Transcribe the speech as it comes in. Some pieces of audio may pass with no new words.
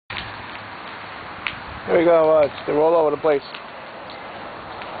Here we go, they're all over the place.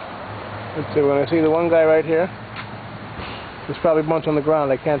 Let's see, when I see the one guy right here, there's probably a bunch on the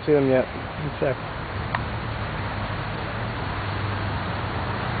ground. I can't see them yet. Let's check.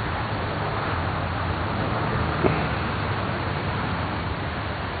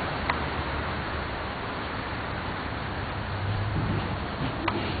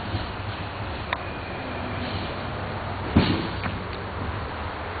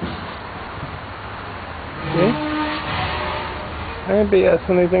 And BS,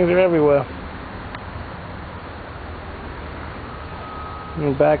 and these things are everywhere.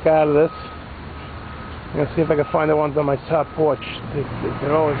 And back out of this. I'm going to see if I can find the ones on my top porch.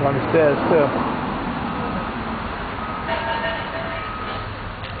 They're always on the stairs, too.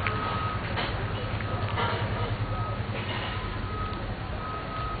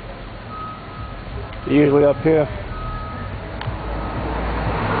 They're usually up here.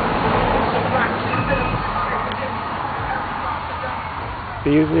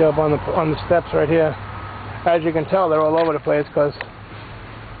 They're usually up on the steps right here. As you can tell, they're all over the place because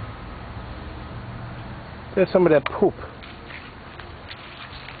there's some of that poop.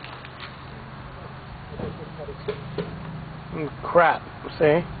 Crap,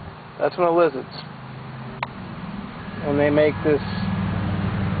 see? That's from the lizards. And they make this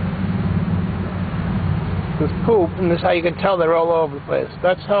poop, and this is how you can tell they're all over the place.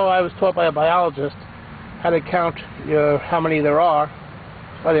 That's how I was taught by a biologist, how to count how many there are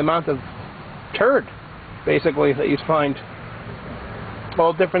by the amount of turd, basically, that you find.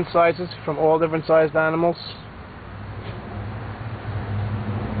 All different sizes, from all different sized animals.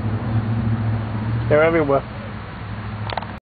 They're everywhere.